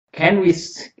Can we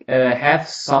have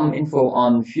some info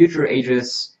on Future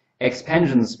Ages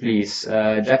expansions, please?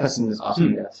 Jefferson is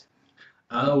asking that.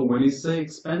 Oh, when you say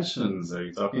expansions, are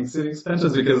you talking city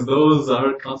expansions? Because those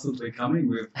are constantly coming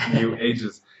with new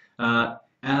ages.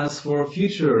 As for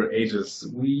future ages,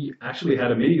 we actually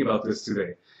had a meeting about this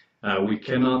today. We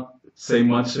cannot say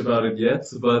much about it yet,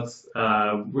 but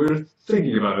we're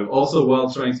thinking about it. Also, while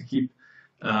trying to keep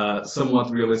somewhat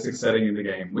realistic setting in the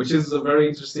game, which is a very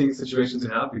interesting situation to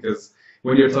have because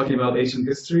when you're talking about ancient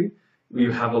history,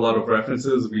 we have a lot of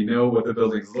references. We know what the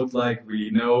buildings look like. We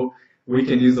know we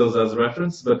can use those as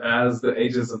reference, but as the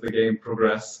ages of the game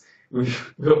progress,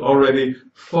 we're already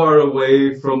far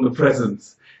away from the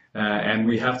present. And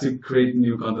we have to create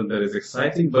new content that is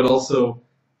exciting, but also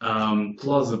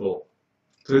plausible.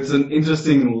 So it's an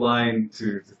interesting line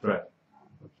to thread.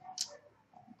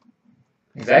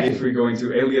 Exactly. If we go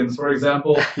into aliens, for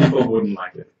example, people wouldn't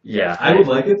like it. Yeah. I would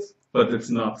like it, but it's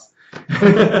not.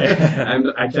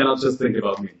 I cannot just think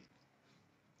about me.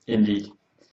 Indeed.